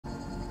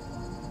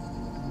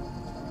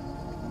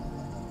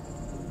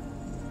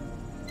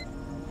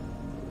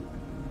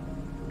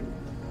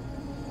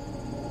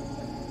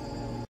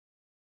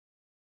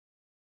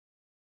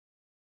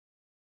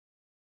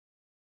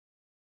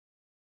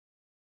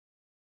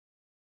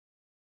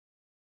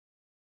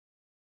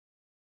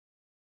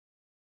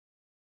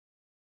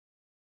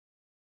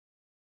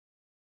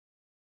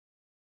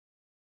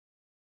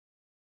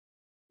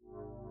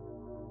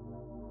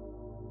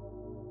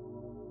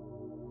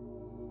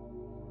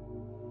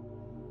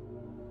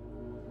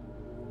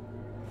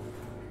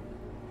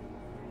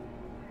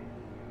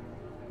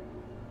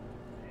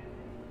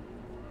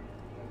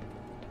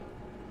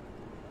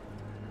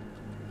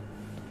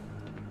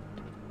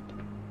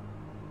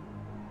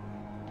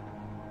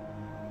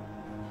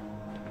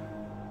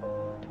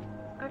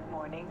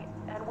morning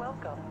and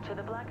welcome to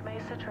the Black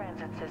Mesa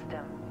Transit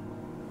System.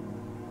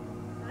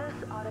 This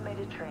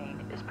automated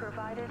train is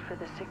provided for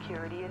the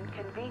security and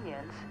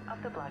convenience of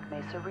the Black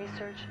Mesa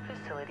Research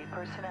Facility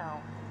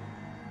personnel.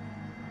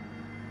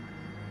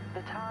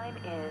 The time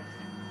is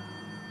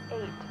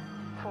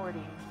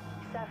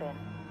 8:47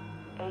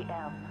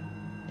 a.m.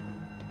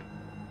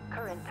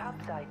 Current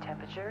topside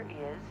temperature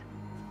is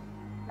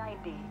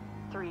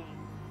 93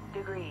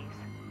 degrees,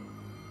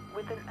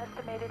 with an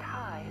estimated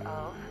high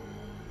of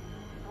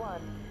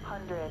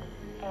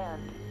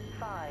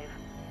 105.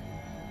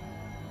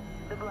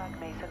 The Black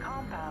Mesa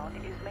compound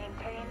is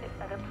maintained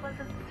at a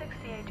pleasant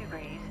 68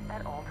 degrees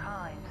at all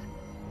times.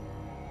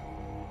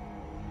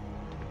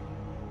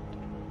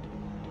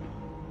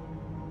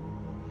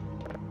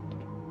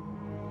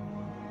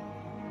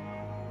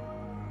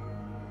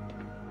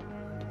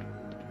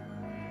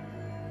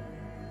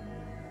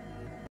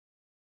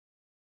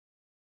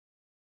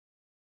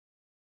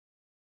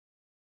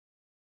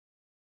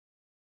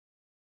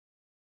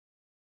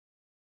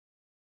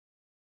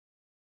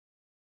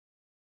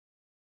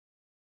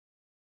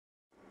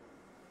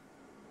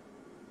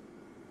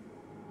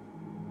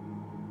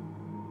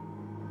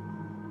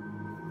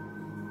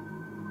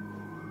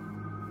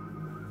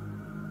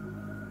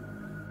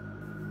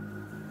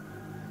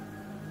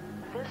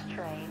 This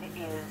train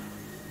is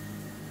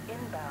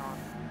inbound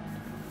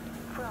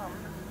from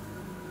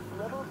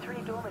Level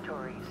 3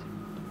 dormitories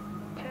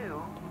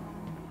to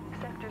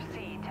Sector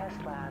C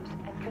test labs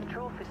and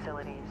control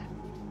facilities.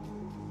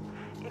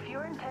 If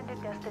your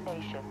intended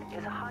destination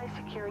is a high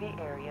security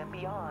area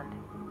beyond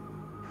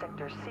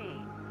Sector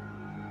C,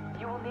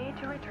 you will need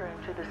to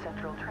return to the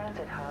Central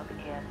Transit Hub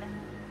in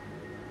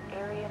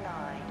Area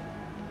 9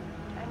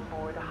 and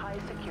board a high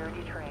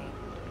security train.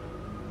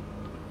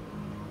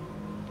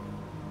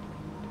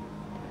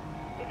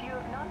 If you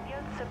have not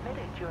yet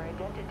submitted your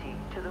identity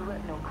to the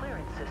retinal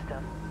clearance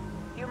system,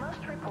 you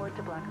must report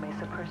to Black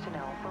Mesa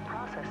personnel for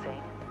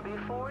processing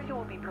before you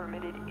will be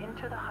permitted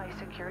into the high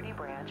security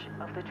branch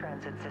of the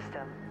transit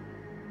system.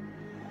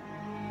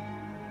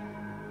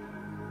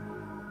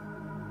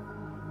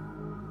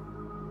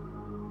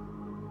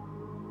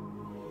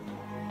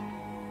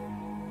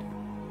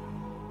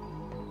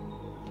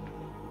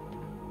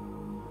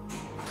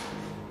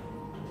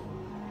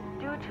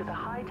 Due to the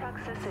high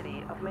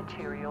toxicity of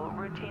material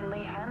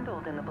routinely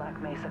handled in the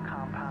Black Mesa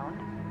compound,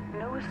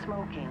 no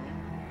smoking,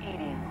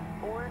 eating,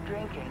 or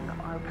drinking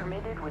are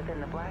permitted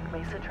within the Black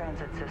Mesa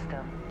transit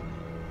system.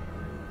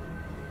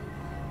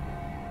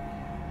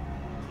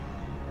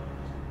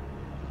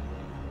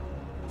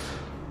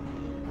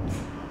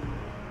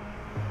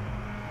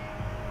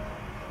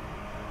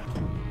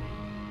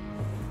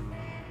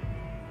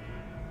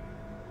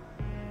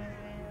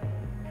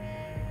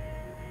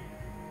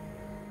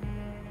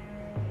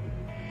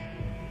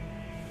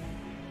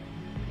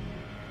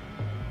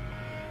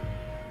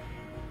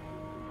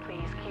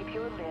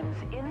 Your limbs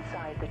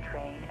inside the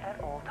train at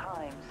all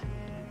times.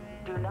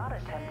 Do not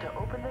attempt to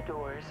open the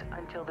doors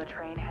until the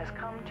train has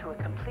come to a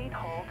complete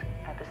halt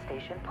at the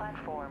station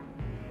platform.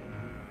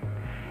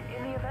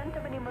 In the event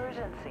of an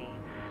emergency,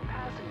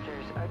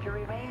 passengers are to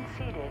remain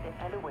seated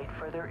and await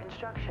further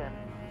instruction.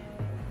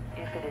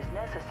 If it is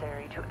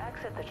necessary to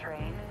exit the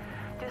train,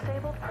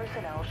 disabled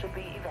personnel should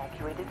be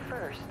evacuated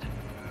first.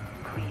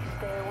 Please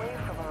stay away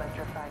from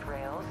electrified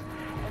rails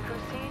and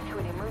proceed to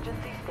an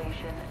emergency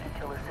station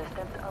until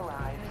assistance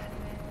arrives.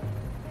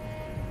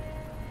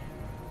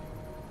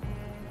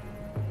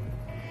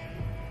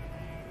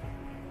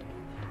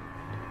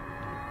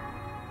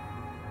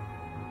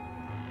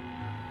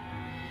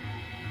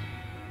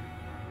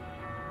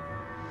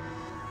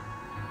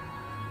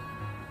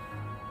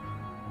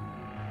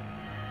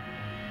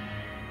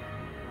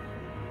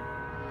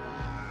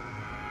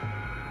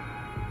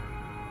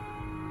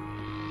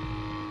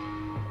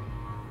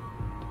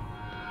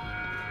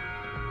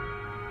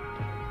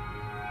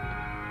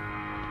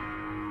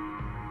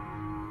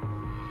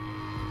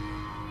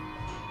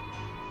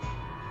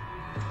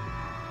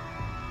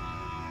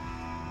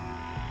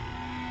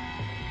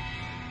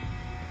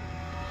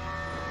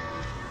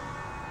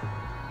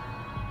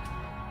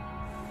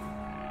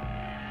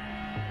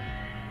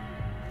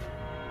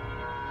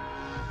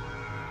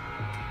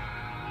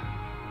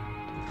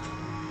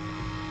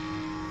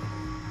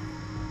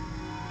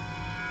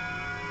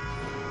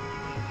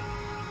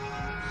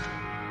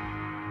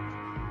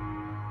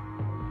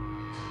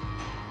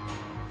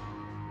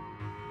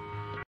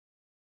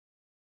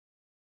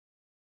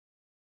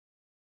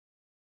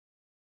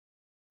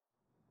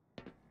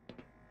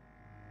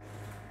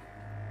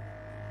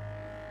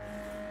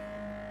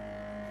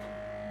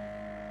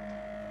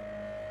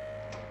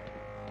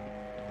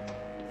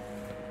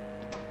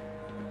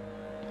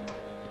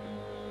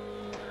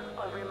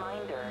 A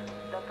reminder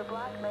that the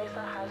Black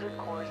Mesa Hazard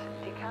Course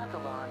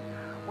Decathlon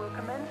will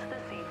commence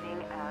this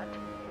evening at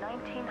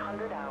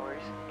 1900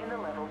 hours in the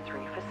Level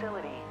 3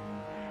 facility.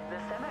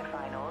 The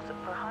semifinals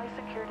for high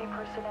security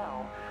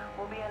personnel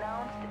will be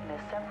announced in a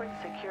separate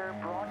secure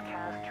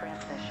broadcast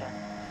transmission.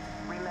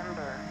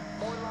 Remember,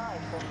 more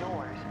lives than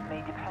yours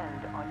may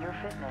depend on your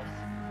fitness.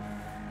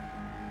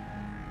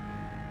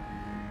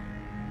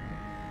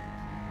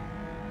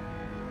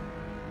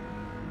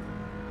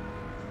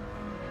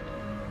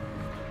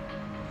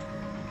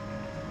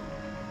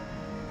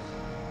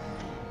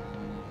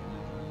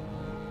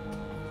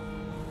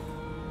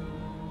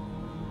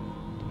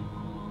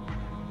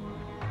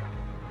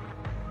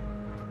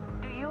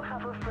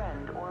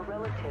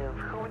 radioactive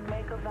who would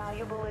make a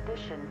valuable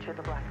addition to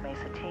the Black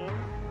Mesa team?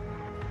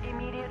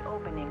 Immediate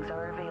openings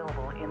are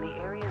available in the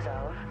areas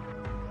of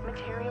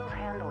materials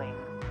handling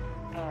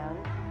and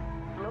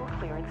low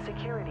clearance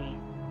security.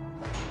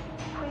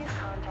 Please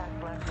contact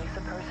Black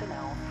Mesa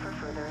personnel for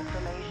further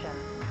information.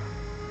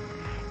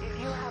 If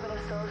you have an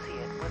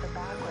associate with a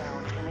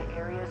background in the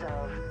areas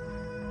of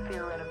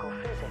theoretical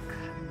physics,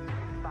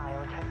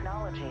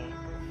 biotechnology,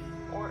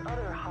 or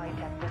other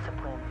high-tech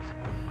disciplines,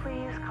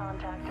 please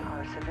contact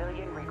our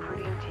civilian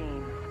recruiting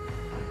team.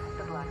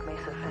 The Black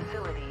Mesa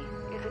facility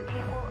is an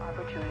equal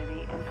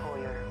opportunity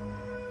employer.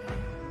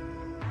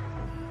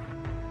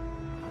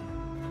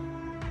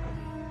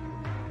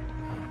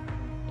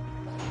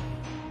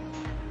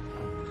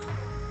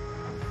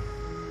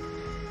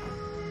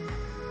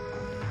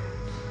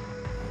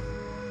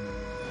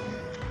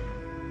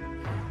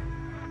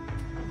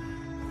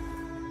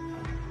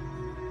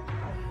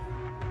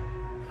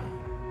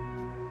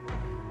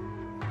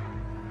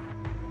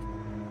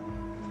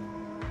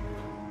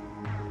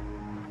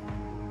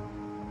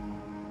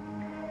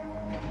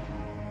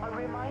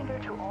 Reminder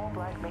to all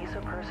Black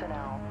Mesa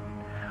personnel.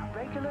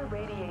 Regular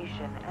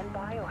radiation and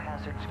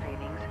biohazard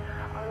screenings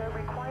are a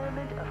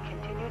requirement of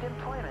continued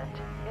employment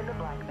in the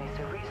Black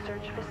Mesa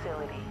Research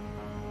Facility.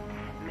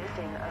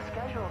 Missing a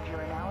scheduled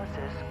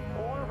urinalysis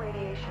or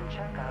radiation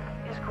checkup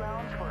is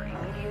grounds for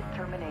immediate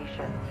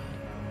termination.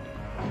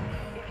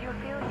 If you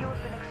feel you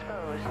have been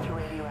exposed to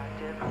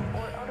radioactive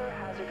or other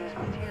hazardous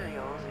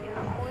materials in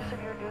the course of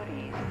your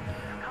duties,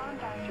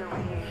 contact your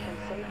radiation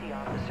safety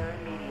officer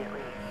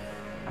immediately.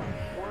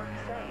 Work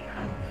safe.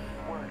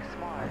 Work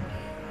smart.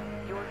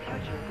 Your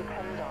future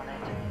depends on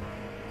it.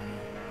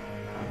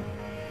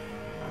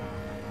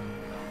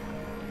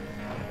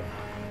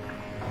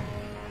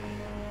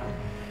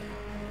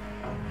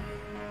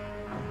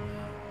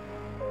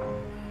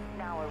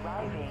 Now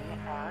arriving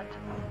at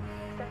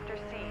Sector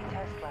C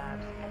test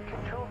labs and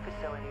control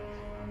facilities.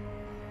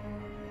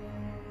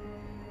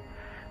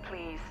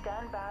 Please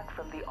stand back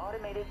from the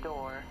automated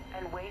door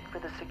and wait for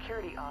the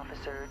security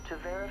officer to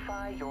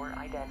verify your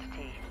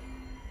identity.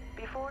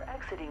 Before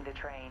exiting the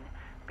train,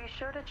 be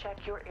sure to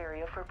check your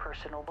area for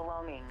personal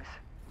belongings.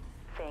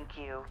 Thank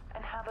you,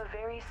 and have a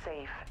very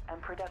safe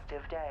and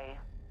productive day.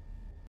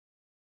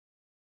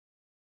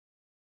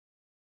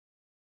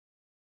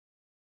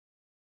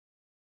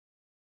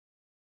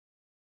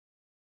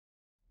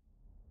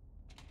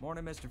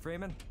 Morning, Mr.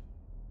 Freeman.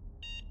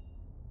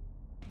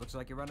 Looks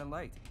like you're running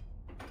late.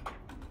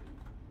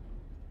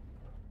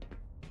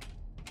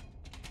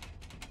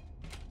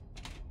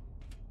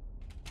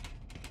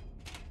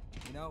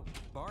 You know,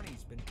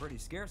 Barney's been pretty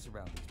scarce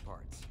around these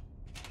parts.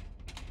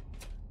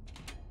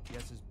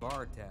 Guess his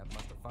bar tab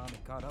must have finally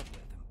caught up with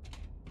him.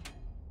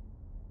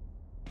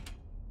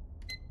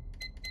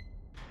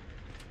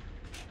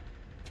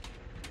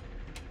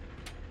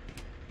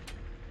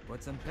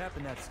 Put some pep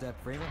in that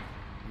step, Freeman.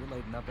 You're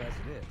late enough as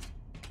it is.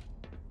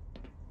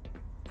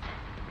 Aw,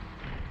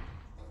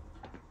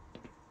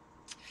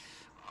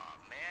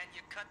 man,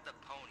 you cut the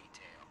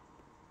ponytail.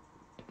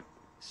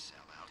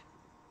 Sellout.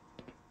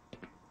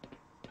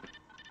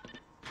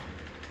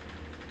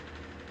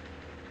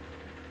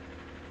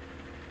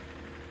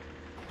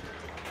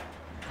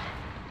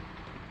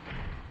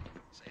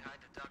 Say hi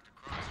to Dr.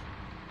 Cross.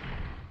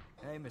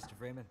 Hey, Mr.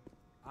 Freeman.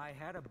 I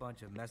had a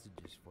bunch of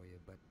messages for you,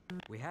 but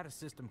we had a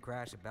system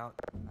crash about,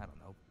 I don't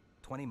know,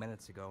 20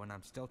 minutes ago, and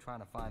I'm still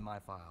trying to find my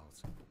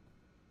files.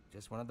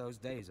 Just one of those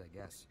days, I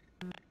guess.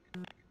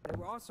 They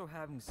were also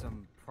having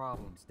some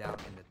problems down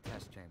in the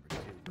test chamber, too,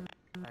 but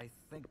I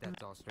think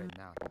that's all straightened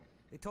out.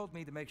 They told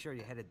me to make sure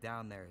you headed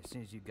down there as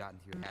soon as you got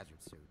into your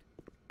hazard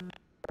suit.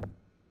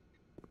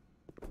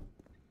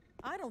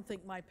 I don't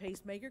think my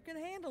pacemaker can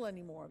handle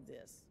any more of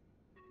this.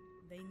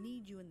 They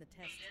need you in the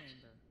test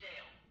chamber. Dale,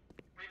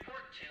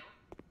 report to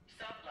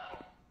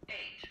sub-level 8.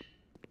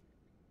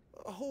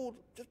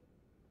 Just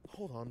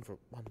hold on for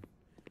one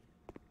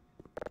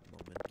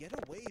moment. Get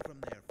away from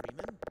there,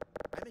 Freeman.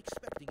 I'm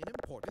expecting an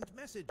important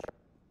message.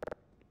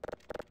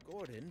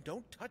 Gordon,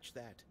 don't touch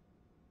that.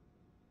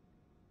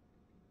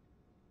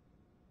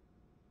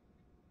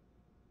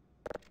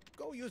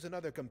 Go use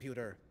another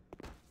computer.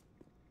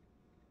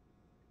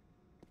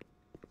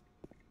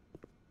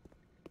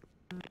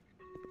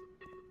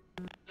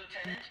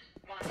 Lieutenant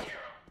 10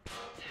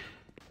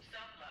 to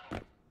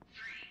sub-level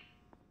 3.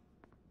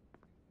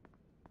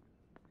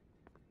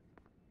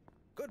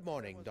 Good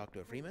morning,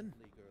 Dr. Freeman.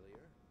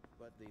 Earlier,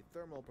 but the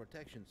thermal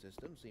protection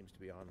system seems to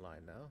be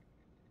online now.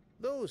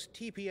 Those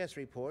TPS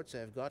reports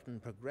have gotten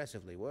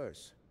progressively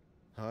worse.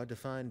 Hard to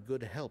find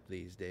good help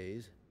these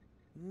days.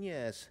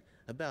 Yes,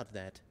 about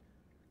that.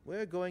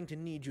 We're going to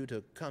need you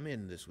to come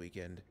in this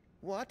weekend.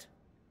 What?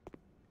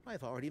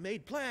 I've already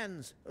made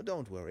plans.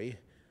 Don't worry.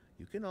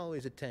 You can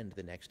always attend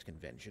the next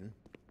convention.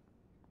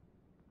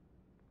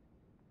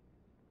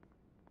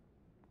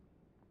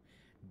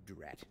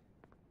 Drat.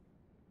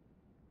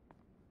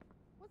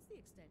 What's the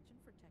extension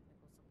for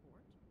technical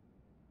support?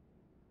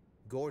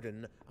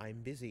 Gordon,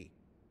 I'm busy.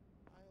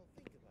 I'll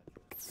think about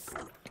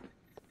you.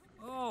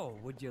 Oh,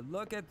 would you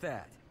look at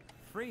that?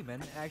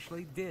 Freeman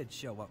actually did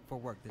show up for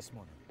work this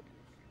morning.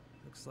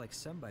 Looks like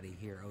somebody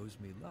here owes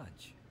me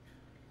lunch.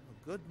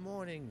 Good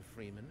morning,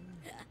 Freeman.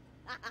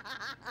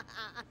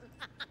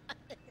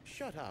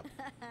 Shut up.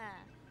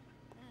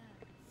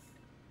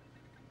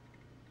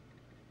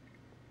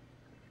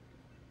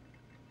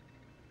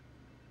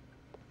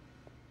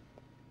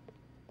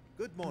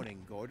 Good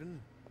morning, Gordon.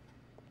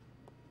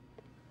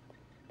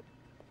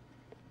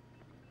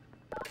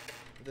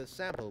 The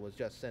sample was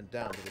just sent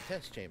down to the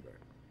test chamber.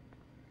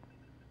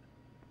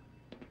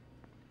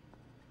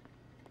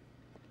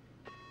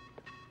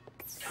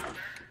 Dr.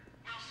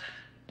 Wilson,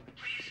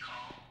 please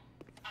call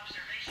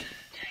observation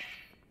tank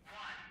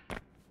 1.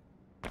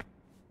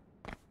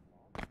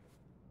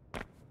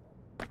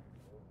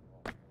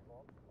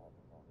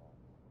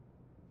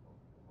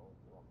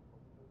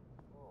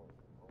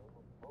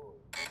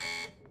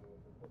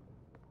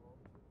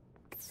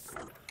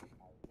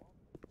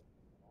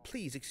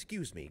 Please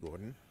excuse me,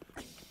 Gordon.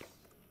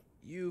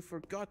 You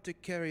forgot to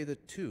carry the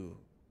 2,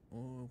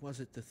 or was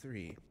it the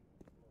 3?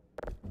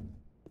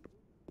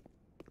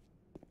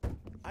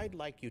 I'd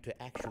like you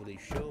to actually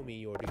show me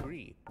your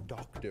degree,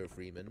 Dr.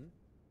 Freeman.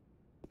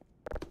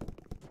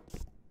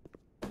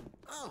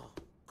 Oh,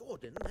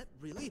 Gordon, that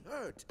really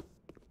hurt.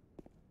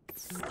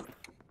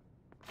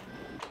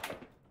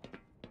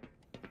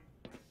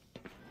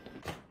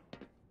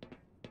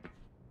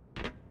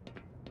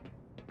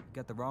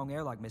 Got the wrong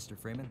airlock, Mr.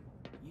 Freeman.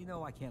 You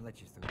know I can't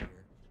let you through here.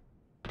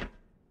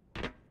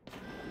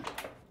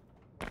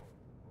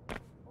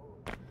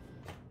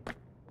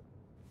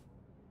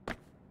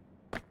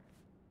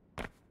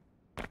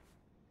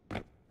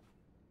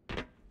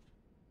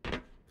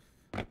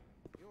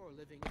 You're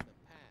living in the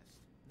past.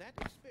 That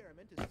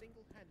experiment is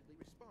single-handedly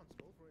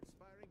responsible for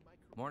inspiring my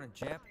career. Morning,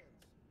 in champ.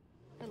 science.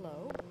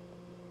 Hello?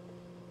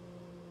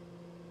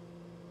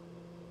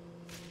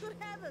 Good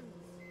heavens!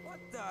 What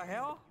the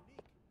hell?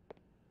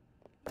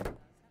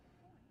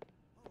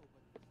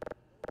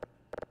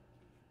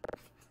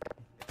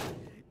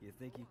 You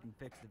think you can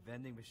fix the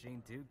vending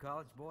machine too,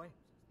 college boy?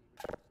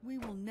 We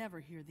will never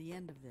hear the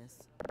end of this.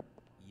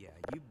 Yeah,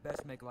 you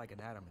best make like an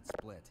atom and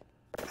split.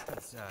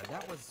 'Cause,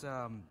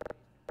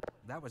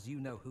 that was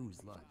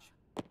you-know-who's lunch.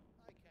 I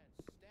can't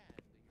stand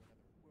to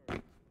hear another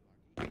word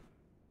from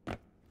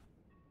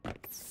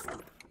you,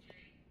 Larky.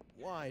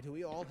 Why do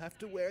we all have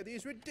to wear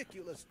these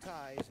ridiculous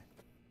ties?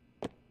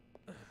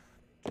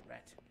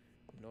 Drat.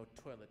 No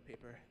toilet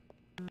paper.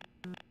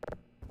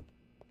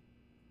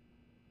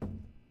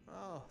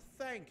 Oh,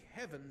 thank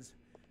heavens.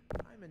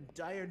 I'm in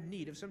dire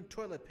need of some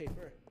toilet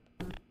paper.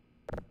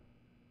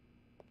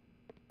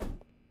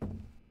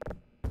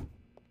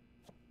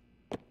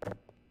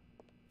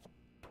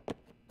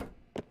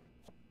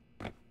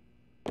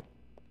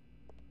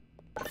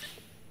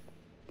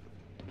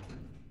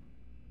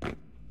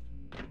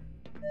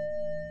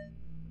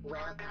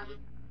 Welcome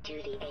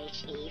to the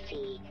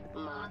HEV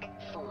Mark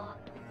IV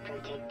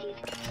protective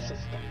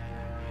system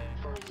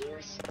for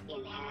use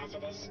in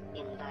hazardous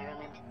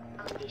environment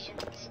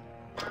conditions.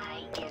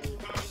 High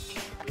impact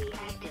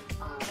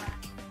reactive armor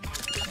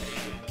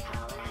activated.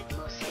 Our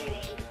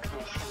atmospheric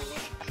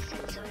contaminant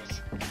sensors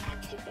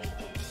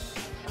activated.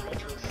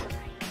 Vital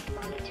sign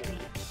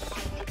monitoring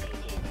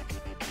activated.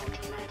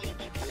 Automatic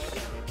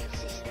medical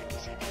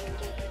systems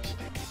engaged.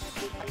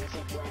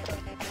 Defensive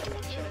weapon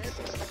connection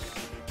system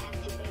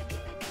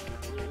activated.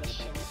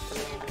 Munition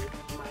level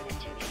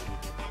monitoring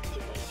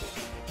activated.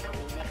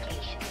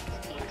 Communications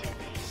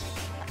interface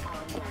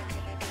online.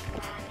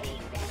 Have a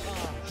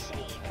very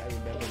safe I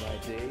remember my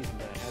days in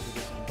the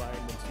hazardous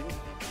environment suit.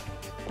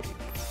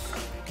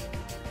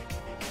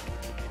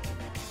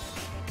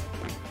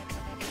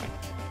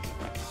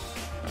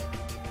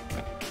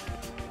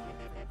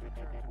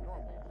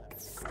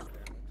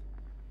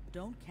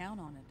 Don't count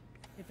on it.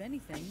 If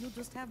anything, you'll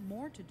just have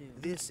more to do.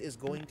 This is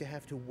going to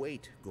have to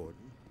wait,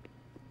 Gordon.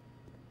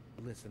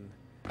 Listen,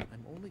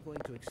 I'm only going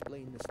to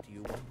explain this to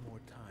you one more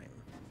time.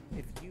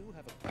 If you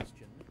have a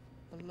question,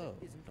 hello,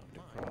 isn't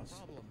Dr. Cross.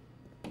 Problem.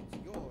 It's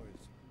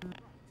yours. And if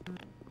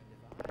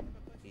I have a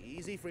question,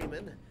 easy,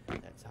 Freeman.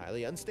 That's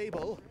highly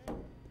unstable. It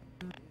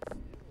is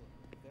still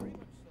very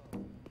much so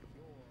your problem.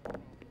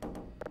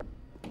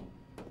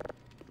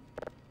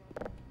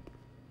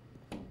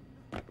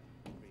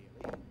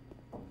 Really? I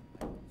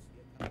don't see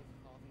a cup of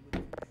coffee with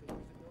 2 sugars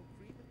and no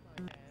cream in my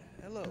hand.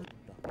 Hello,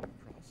 Dr.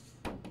 Cross.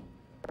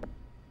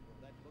 Well,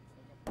 that looks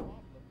like a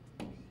problem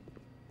to me.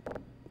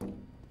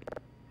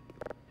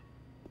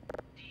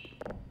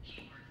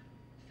 Keyword,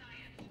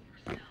 science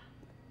personnel.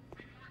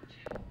 Report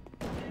to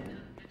Mesa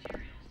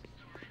Materials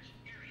Storage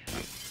Area.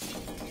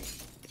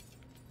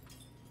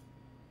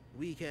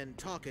 We can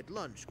talk at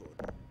lunch, Gordon.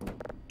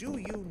 Do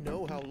you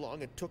know how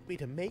long it took me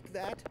to make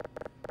that?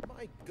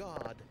 My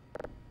God.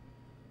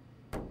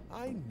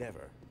 I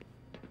never.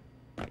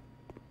 R.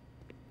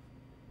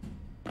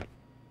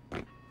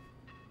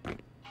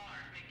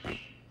 McLean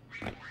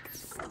reports.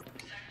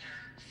 Sector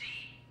C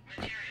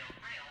material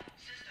rail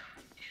system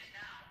is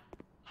now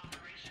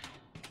operational.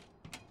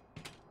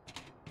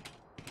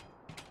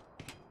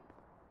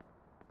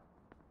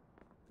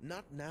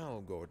 Not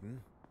now,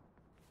 Gordon.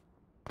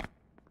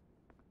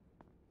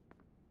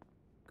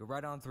 Go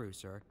right on through,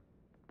 sir.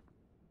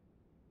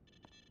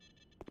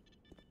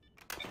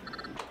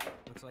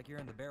 Looks like you're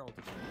in the barrel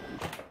today.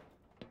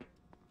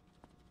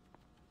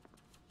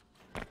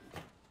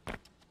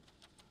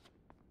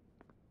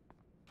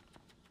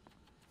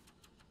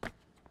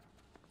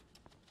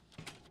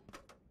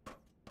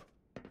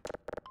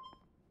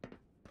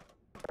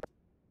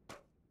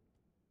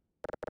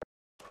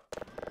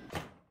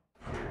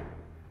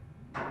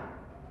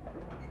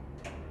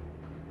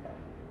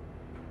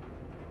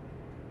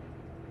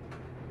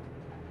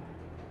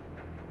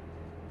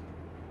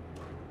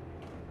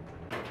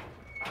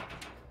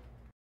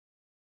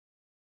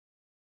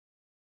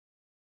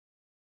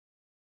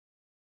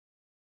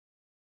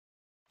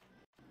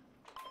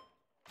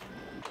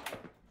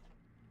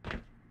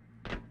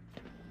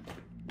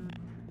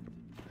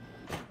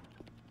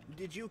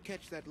 Did you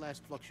catch that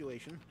last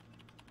fluctuation?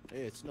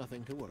 It's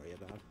nothing to worry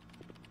about.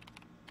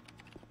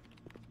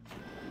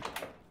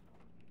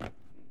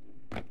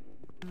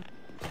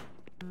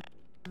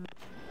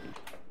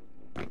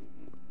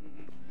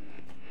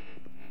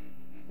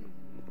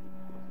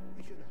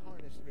 We should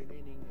harness the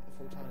remaining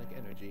photonic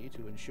energy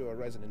to ensure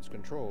resonance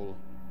control.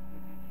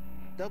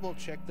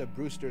 Double-check the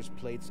Brewster's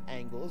plate's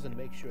angles and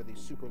make sure the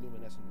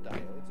superluminescent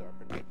diodes are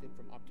protected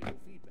from optical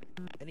feedback.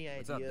 Any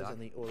What's up, ideas Doc? on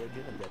the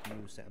origin of that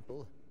new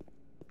sample?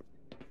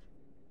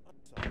 I'm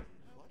sorry,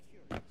 what?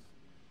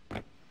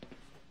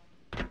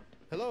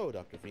 Hello,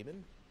 Dr.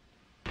 Freeman.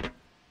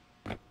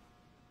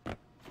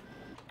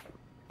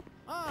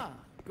 Ah,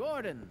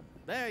 Gordon,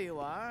 there you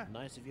are.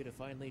 Nice of you to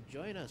finally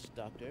join us,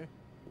 Doctor.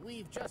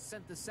 We've just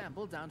sent the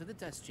sample down to the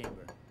test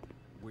chamber.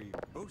 We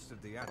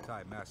boosted the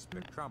anti-mass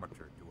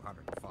spectrometer to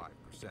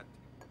 105%.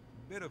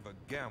 Bit of a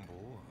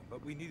gamble,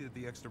 but we needed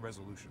the extra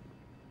resolution.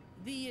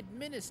 The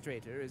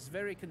administrator is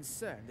very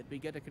concerned that we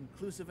get a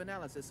conclusive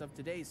analysis of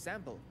today's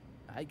sample.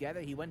 I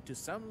gather he went to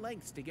some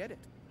lengths to get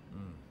it.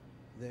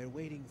 They're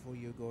waiting for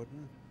you,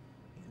 Gordon.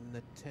 In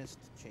the test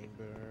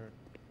chamber.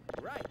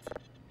 Right.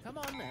 Come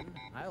on then,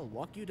 I'll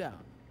walk you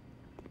down.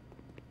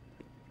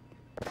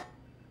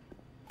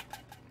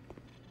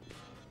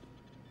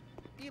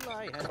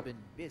 Eli has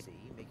been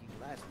busy making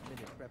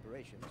last-minute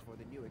preparations for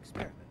the new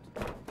experiment.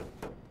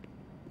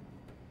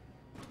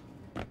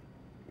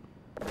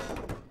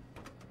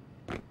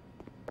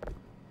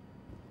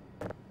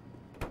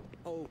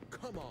 Oh,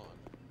 come on.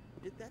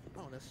 Did that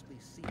honestly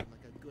seem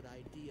like a good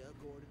idea,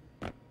 Gordon?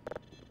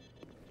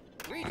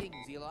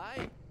 Greetings,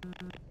 Eli.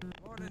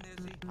 Morning,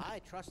 Izzy. I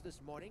trust this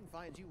morning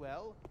finds you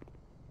well.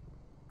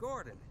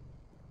 Gordon,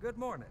 good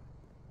morning.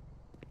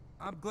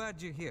 I'm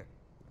glad you're here.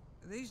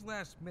 These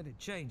last-minute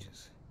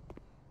changes,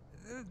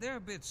 they're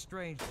a bit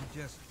strange to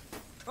just...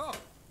 Oh!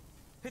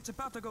 It's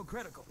about to go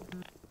critical.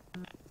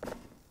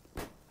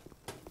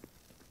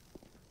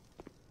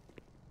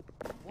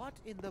 What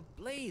in the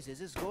blazes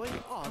is going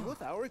on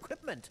with our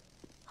equipment?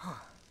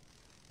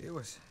 It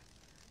was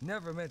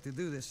never meant to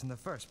do this in the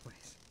first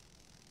place.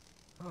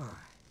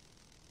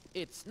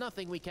 It's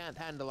nothing we can't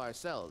handle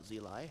ourselves,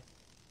 Eli.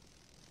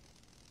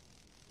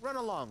 Run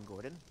along,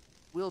 Gordon.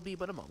 We'll be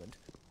but a moment.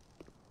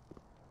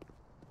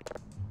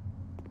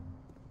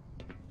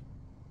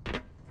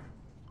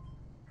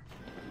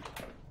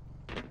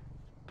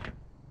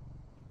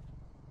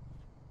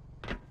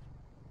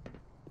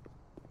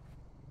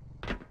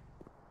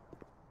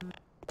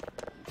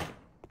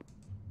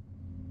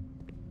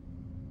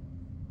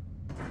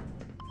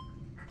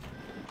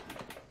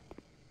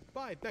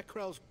 By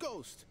Becquerel's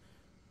ghost!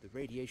 The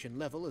radiation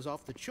level is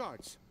off the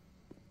charts.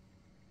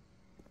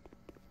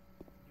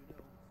 You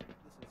know, this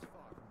is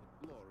far from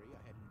the glory I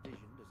had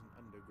envisioned as an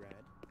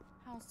undergrad.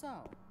 How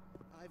so?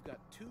 I've got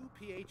 2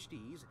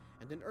 PhDs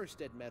and an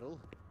Ørsted medal,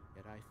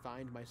 yet I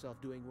find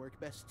myself doing work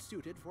best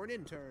suited for an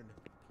intern.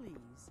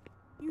 Please.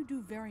 You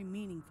do very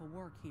meaningful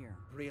work here.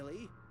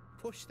 Really?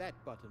 Push that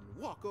button.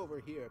 Walk over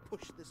here.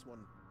 Push this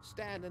one.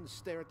 Stand and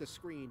stare at the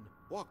screen.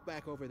 Walk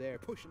back over there.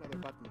 Push another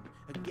button.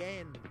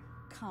 Again.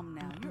 Come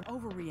now, you're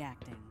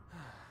overreacting.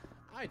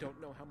 I don't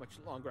know how much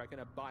longer I can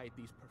abide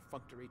these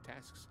perfunctory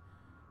tasks.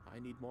 I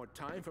need more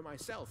time for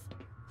myself.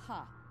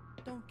 Ha!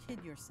 Don't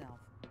kid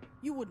yourself.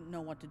 You wouldn't know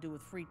what to do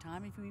with free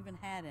time if you even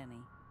had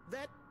any.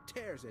 That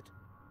tears it.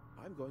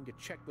 I'm going to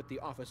check with the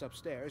office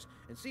upstairs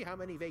and see how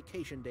many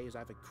vacation days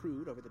I've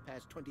accrued over the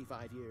past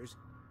 25 years.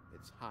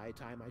 It's high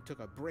time I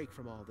took a break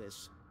from all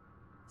this.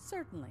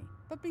 Certainly,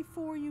 but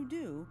before you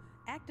do,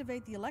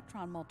 activate the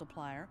electron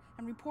multiplier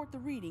and report the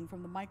reading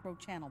from the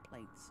micro-channel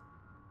plates.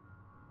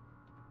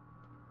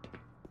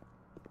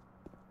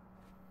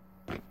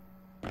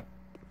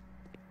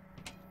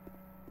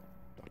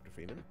 Dr.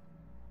 Freeman?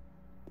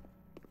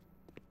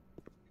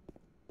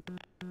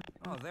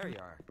 Oh, there you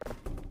are.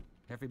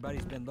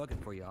 Everybody's been looking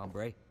for you,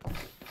 hombre.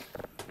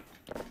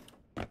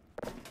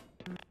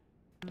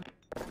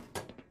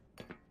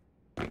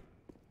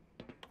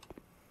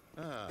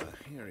 Ah,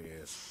 here he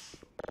is.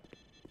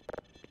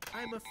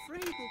 I'm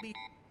afraid we'll be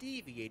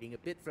deviating a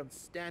bit from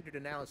standard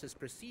analysis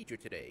procedure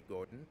today,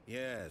 Gordon.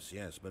 Yes,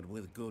 but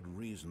with good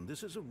reason.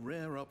 This is a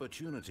rare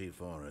opportunity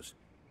for us.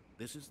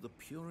 This is the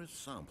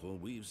purest sample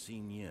we've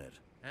seen yet.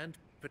 And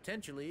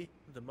potentially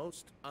the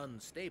most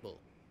unstable.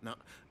 Now,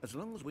 as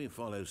long as we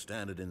follow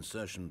standard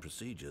insertion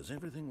procedures,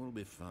 everything will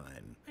be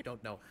fine. I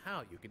don't know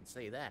how you can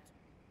say that.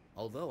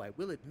 Although I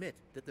will admit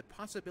that the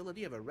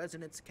possibility of a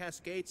resonance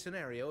cascade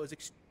scenario is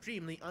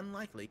extremely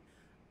unlikely.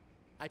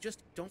 I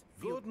just don't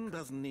feel... Gordon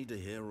doesn't need to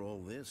hear all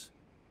this.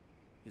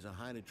 He's a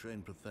highly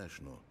trained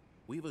professional.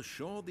 We've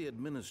assured the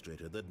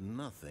administrator that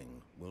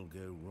nothing will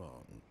go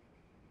wrong.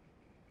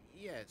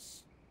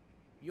 Yes,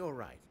 you're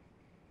right.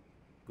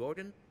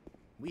 Gordon,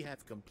 we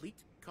have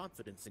complete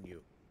confidence in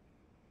you.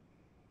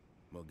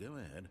 Well, go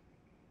ahead.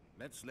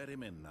 Let's let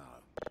him in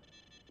now.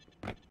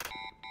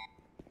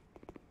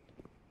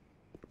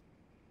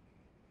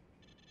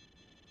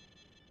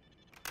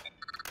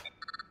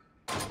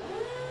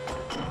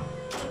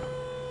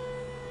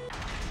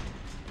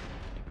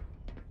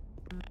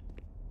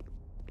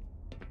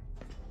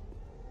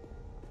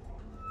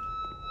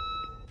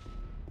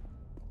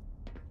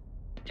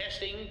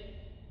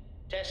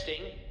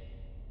 Testing.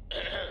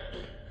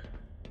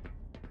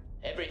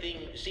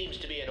 Everything seems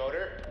to be in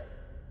order.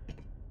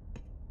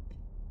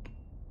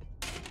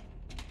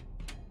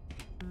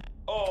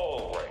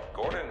 All right,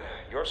 Gordon.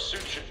 Your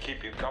suit should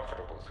keep you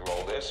comfortable through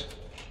all this.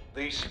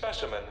 The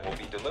specimen will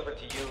be delivered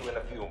to you in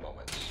a few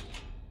moments.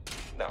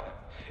 Now,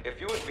 if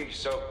you would be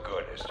so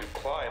good as to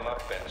climb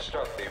up and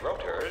start the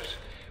rotors,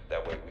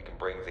 that way we can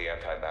bring the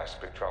anti-mass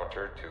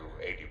spectrometer to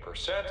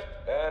 80%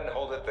 and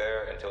hold it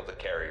there until the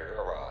carrier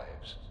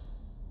arrives.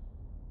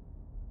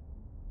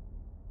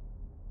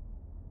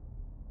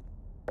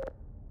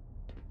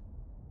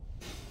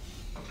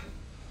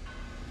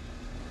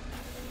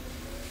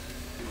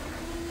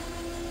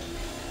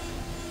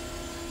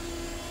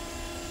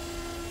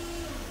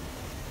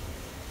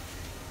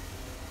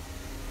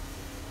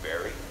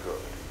 Very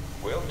good.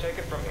 We'll take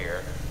it from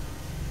here.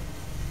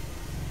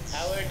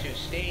 Power to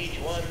stage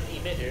 1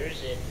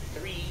 emitters in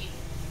 3,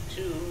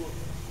 2,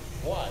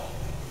 1.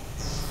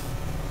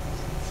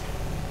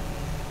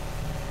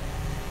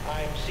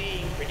 I'm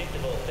seeing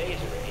predictable phase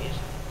arrays.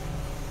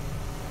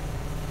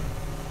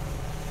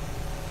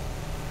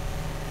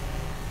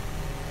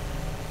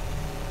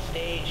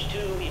 Stage 2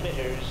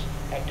 emitters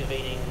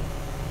activating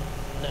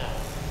now.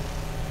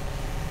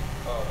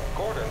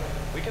 Gordon,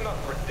 we cannot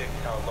predict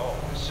how long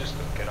the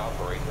system can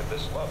operate at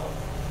this level,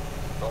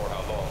 nor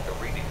how long the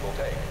reading will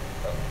take.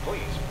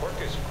 Please, work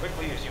as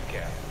quickly as you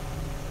can.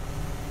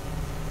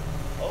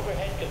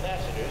 Overhead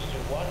capacitors to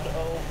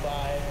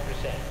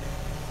 105%.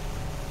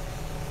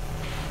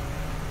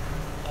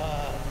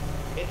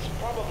 It's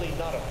probably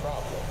not a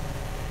problem.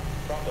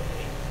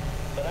 Probably.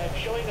 But I'm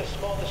showing a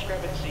small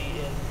discrepancy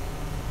in...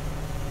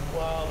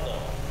 Well, no.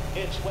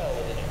 It's well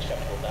within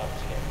acceptable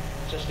bounds here.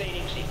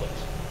 Sustaining sequence.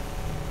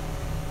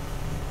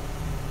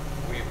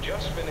 We've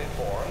just been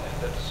informed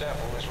that the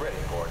sample is ready,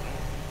 Gordon.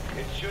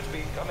 It should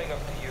be coming up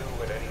to you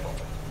at any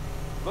moment.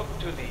 Look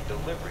to the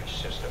delivery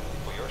system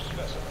for your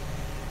specimen.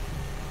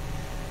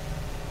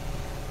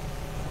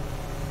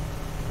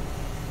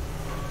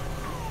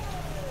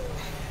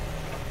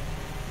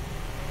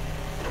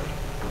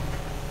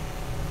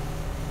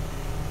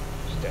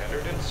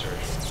 Standard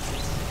insertion.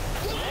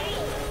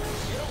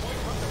 Get away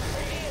from the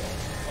radio!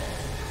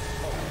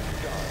 Oh,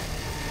 God.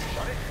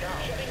 Shut it down.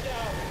 Shutting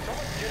down.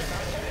 Someone get him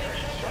out of there.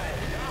 Shut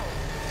it down.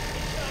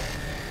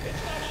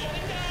 It's not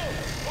shutting down.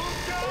 Move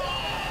down!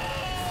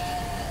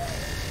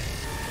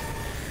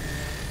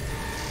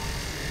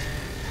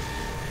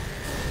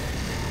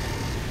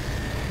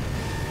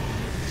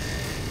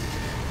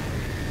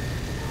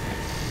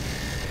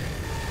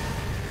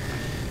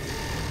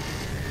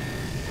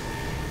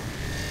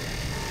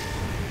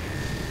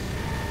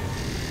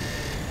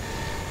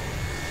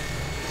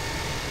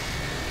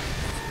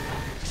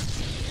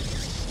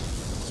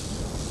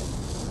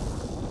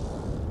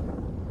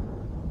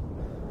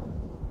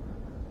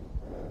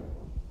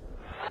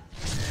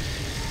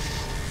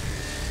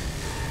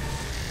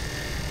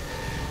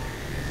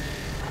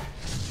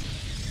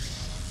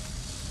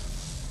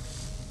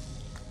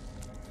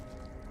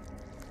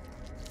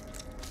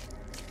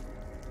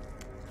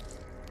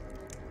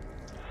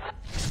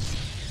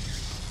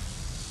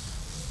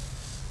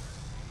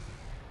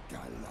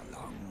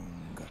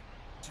 Galalong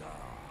Ja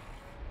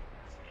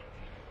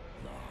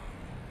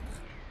Long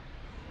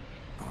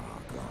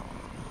Agla